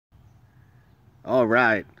All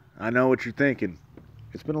right, I know what you're thinking.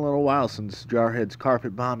 It's been a little while since Jarhead's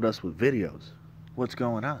carpet bombed us with videos. What's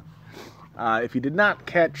going on? If you did not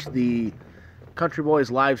catch the Country Boys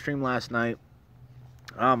live stream last night,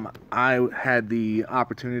 I had the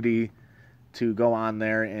opportunity to go on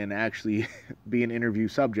there and actually be an interview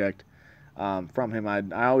subject from him. I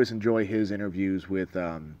always enjoy his interviews with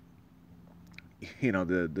the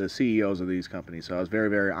CEOs of these companies. So I was very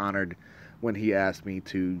very honored when he asked me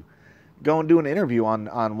to go and do an interview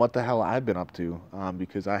on what the hell I've been up to,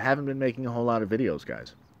 because I haven't been making a whole lot of videos,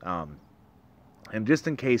 guys. And just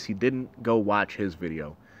in case he didn't go watch his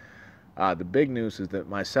video, the big news is that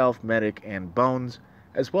myself, Medic, and Bones,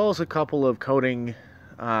 as well as a couple of coding,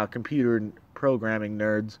 computer programming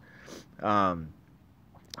nerds, and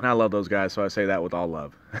I love those guys, so I say that with all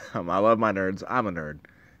love. I love my nerds. I'm a nerd,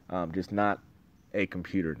 just not a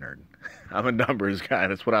computer nerd. I'm a numbers guy.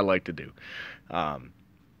 That's what I like to do.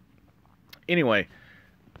 Anyway,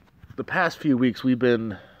 the past few weeks we've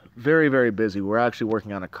been very, very busy. We're actually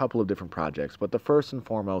working on a couple of different projects, but the first and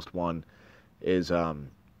foremost one is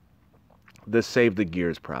this Save the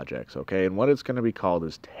Gears projects, okay? And what it's going to be called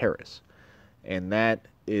is Terrace, and that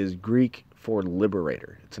is Greek for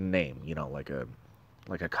liberator. It's a name, like a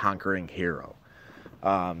conquering hero.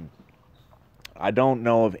 I don't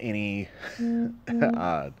know of any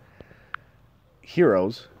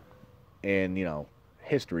heroes in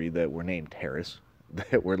history that were named Terrace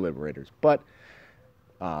that were liberators, but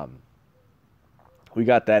we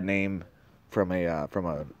got that name from a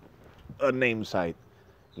name site,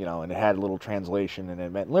 and it had a little translation and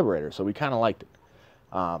it meant liberator, so we kind of liked it.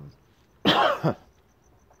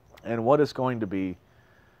 And what it's going to be,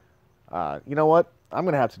 you know what? I'm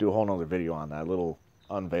going to have to do a whole nother video on that, little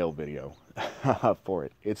unveil video for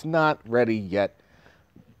it. It's not ready yet.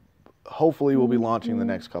 Hopefully we'll be launching the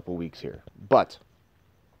next couple weeks here. But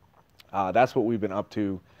that's what we've been up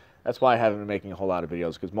to. That's why I haven't been making a whole lot of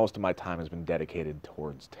videos, because most of my time has been dedicated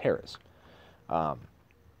towards Terrace. And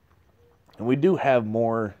we do have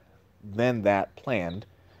more than that planned,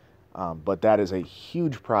 but that is a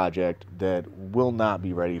huge project that will not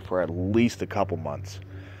be ready for at least a couple months.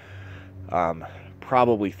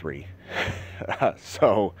 Probably 3.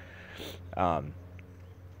 So I'm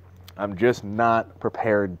just not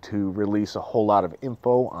prepared to release a whole lot of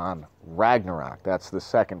info on Ragnarok. That's the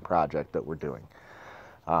second project that we're doing.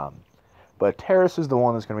 But Terrace is the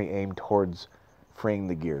one that's going to be aimed towards freeing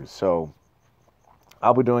the gears. So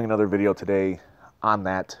I'll be doing another video today on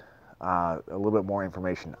that, a little bit more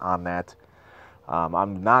information on that.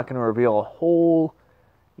 I'm not going to reveal a whole,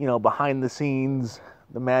 behind the scenes,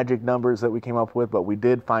 the magic numbers that we came up with, but we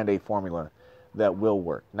did find a formula that will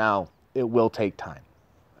work. Now, it will take time.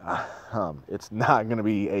 It's not going to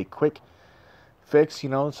be a quick fix,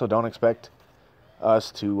 so don't expect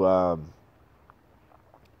us to,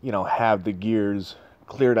 have the gears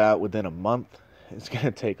cleared out within a month. It's going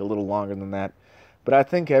to take a little longer than that. But I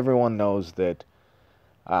think everyone knows that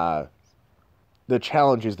the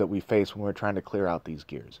challenges that we face when we're trying to clear out these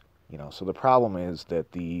gears. So the problem is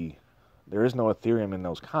that there is no Ethereum in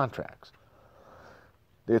those contracts.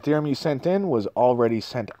 The Ethereum you sent in was already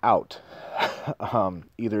sent out,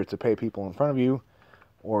 either to pay people in front of you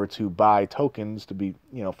or to buy tokens to be,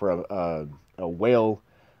 for a whale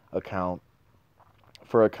account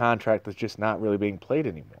for a contract that's just not really being played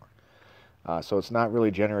anymore. So it's not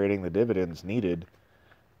really generating the dividends needed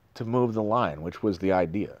to move the line, which was the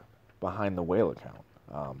idea behind the whale account.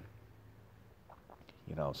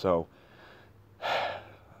 So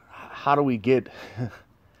how do we get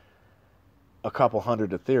a couple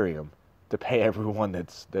hundred Ethereum to pay everyone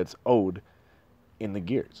that's owed in the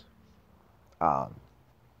gears?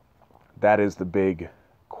 That is the big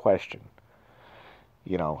question,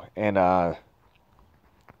 and I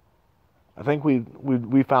think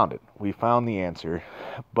we found it. We found the answer,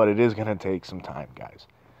 but it is going to take some time, guys.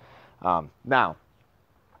 Now,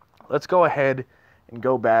 let's go ahead and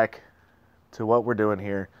go back to what we're doing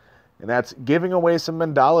here, and that's giving away some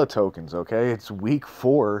Mandala tokens, okay? It's week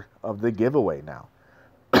 4 of the giveaway now.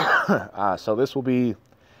 So this will be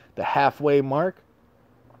the halfway mark.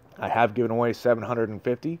 I have given away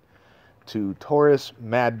 750 to Taurus,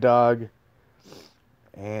 Mad Dog,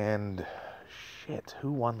 and shit,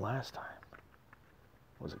 who won last time?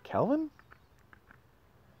 Was it Kelvin?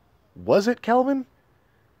 Was it Kelvin?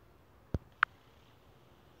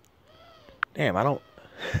 Damn, I don't...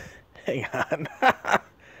 Hang on.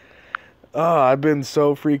 Oh, I've been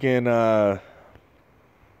so freaking...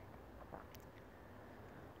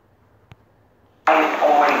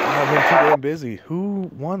 I've been too damn busy.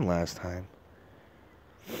 Who won last time?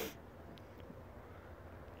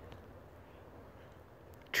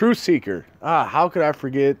 True Seeker. How could I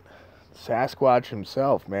forget Sasquatch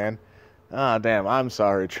himself, man? Damn, I'm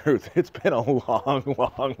sorry, Truth. It's been a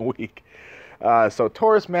long week. So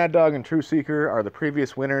Taurus, Mad Dog, and True Seeker are the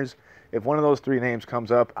previous winners. If one of those three names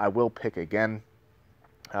comes up, I will pick again.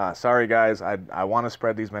 Sorry, guys. I want to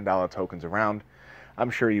spread these Mandala tokens around. I'm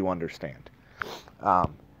sure you understand.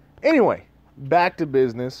 Anyway, back to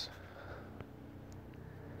business.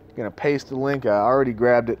 Going to paste the link. I already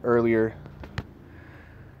grabbed it earlier.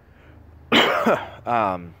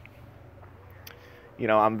 You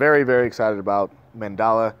know, I'm very, very excited about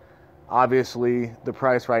Mandala. Obviously, the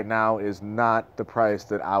price right now is not the price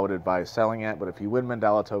that I would advise selling at, but if you win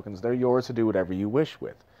Mandala tokens, they're yours to do whatever you wish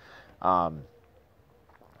with.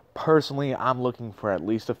 Personally, I'm looking for at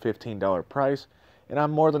least a $15 price, and I'm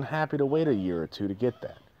more than happy to wait a year or two to get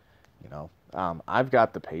that. You know, I've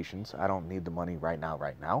got the patience. I don't need the money right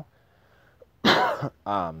now.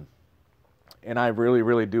 And I really,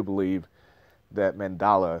 really do believe that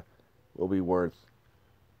Mandala will be worth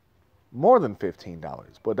more than $15,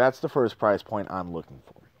 but that's the first price point I'm looking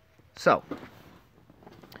for. So,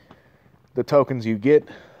 the tokens you get,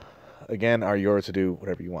 again, are yours to do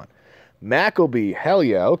whatever you want. Mackelby, hell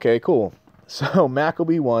yeah, okay, cool. So,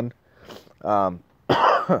 Mackelby won.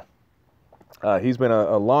 He's been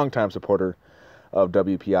a long-time supporter of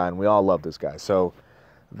WPI, and we all love this guy. So,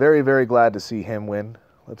 very, very glad to see him win.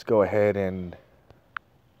 Let's go ahead and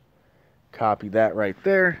copy that right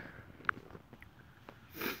there.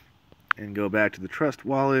 And go back to the Trust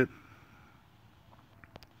wallet.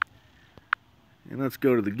 And let's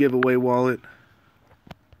go to the giveaway wallet.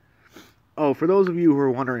 Oh, for those of you who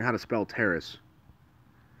are wondering how to spell Terrace,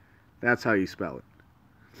 that's how you spell it.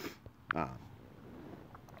 A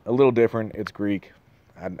little different. It's Greek.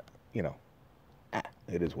 You know,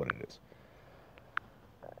 it is what it is.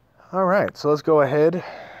 All right, so let's go ahead.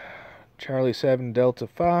 Charlie 7 Delta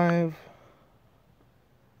 5.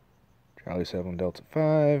 Charlie 7 Delta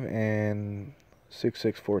 5 and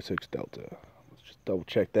 6646 Delta. Let's just double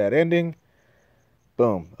check that ending.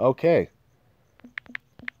 Boom. Okay.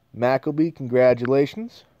 Mackelby,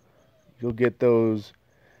 congratulations. You'll get those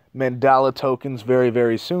Mandala tokens very,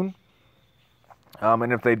 very soon.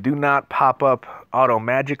 And if they do not pop up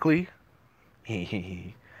auto-magically,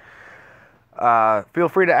 feel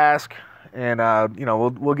free to ask, and you know,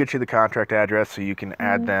 we'll get you the contract address so you can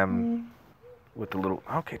add them with the little.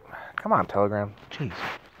 Okay, come on, Telegram. Jeez.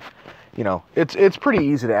 You know, it's pretty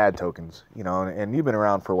easy to add tokens. You know, and you've been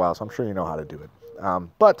around for a while, so I'm sure you know how to do it.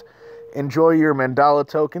 But enjoy your Mandala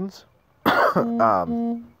tokens.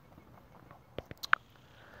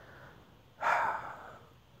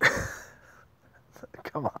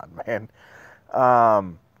 Come on, man.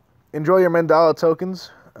 Enjoy your Mandala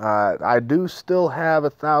tokens. I do still have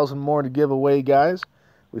 1,000 more to give away, guys.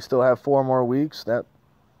 We still have 4 more weeks.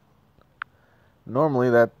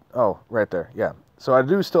 Oh, right there, yeah. So I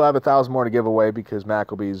do still have 1,000 more to give away because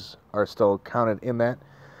Mackelby's are still counted in that.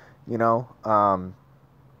 You know, I'm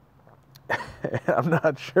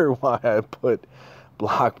not sure why I put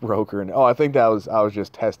block broker in. Oh, I think I was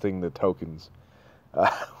just testing the tokens.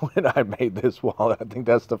 When I made this wallet, I think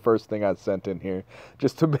that's the first thing I sent in here,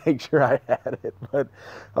 just to make sure I had it. But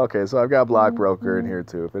okay, so I've got block broker in here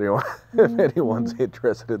too. If anyone's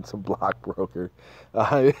interested in some block broker,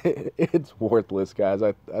 it's worthless, guys.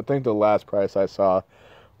 I think the last price I saw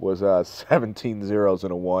was 17 zeros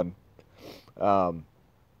and a 1.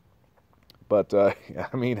 But I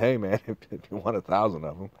mean, hey man, if you want 1,000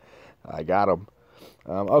 of them, I got them.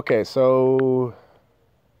 Okay, so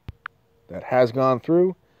that has gone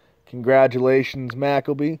through. Congratulations,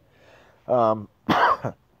 Mackelby. And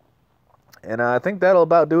I think that'll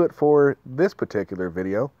about do it for this particular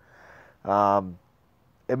video.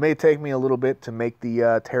 It may take me a little bit to make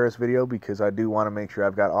the terrace video because I do want to make sure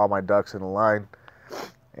I've got all my ducks in a line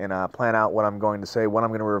and plan out what I'm going to say, what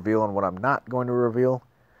I'm going to reveal, and what I'm not going to reveal.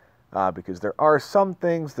 Because there are some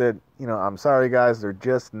things that, you know, I'm sorry guys, they're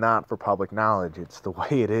just not for public knowledge. It's the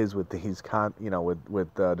way it is with these,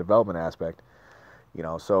 with the development aspect. You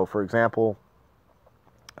know, so for example,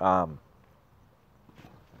 I'm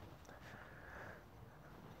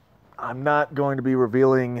not going to be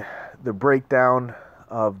revealing the breakdown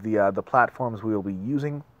of the platforms we will be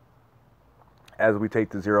using as we take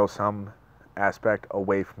the zero-sum aspect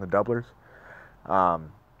away from the doublers.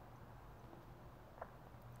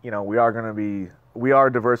 You know, we are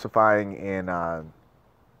diversifying in a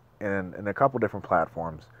couple different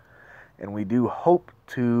platforms, and we do hope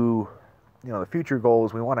to, you know, the future goal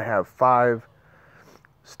is we want to have 5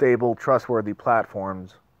 stable, trustworthy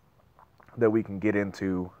platforms that we can get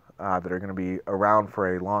into that are going to be around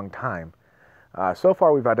for a long time. So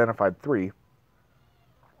far, we've identified 3,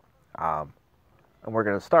 And we're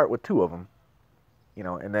going to start with 2 of them, you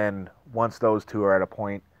know, and then once those 2 are at a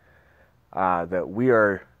point that we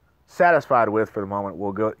are satisfied with for the moment,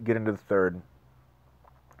 we'll get into the 3rd,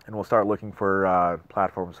 and we'll start looking for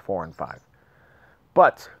platforms 4 and 5.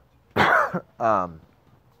 But,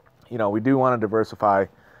 you know, we do want to diversify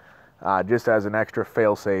just as an extra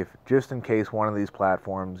fail-safe, just in case one of these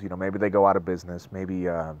platforms, you know, maybe they go out of business, maybe,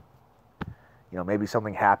 you know, maybe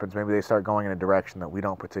something happens, maybe they start going in a direction that we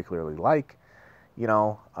don't particularly like, you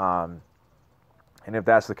know, and if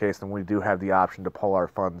that's the case, then we do have the option to pull our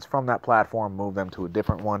funds from that platform, move them to a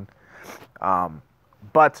different one.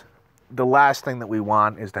 But the last thing that we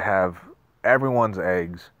want is to have everyone's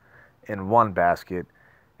eggs in one basket,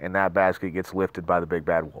 and that basket gets lifted by the big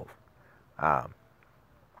bad wolf.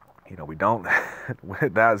 You know, we don't,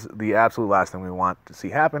 that's the absolute last thing we want to see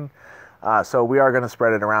happen. So we are going to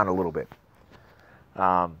spread it around a little bit.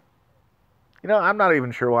 You know, I'm not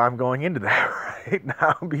even sure why I'm going into that right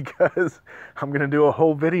now, because I'm going to do a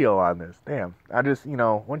whole video on this. Damn. I just, you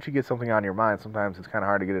know, once you get something on your mind, sometimes it's kind of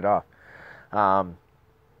hard to get it off.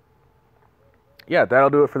 Yeah, that'll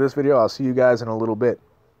do it for this video. I'll see you guys in a little bit.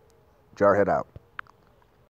 Jarhead out.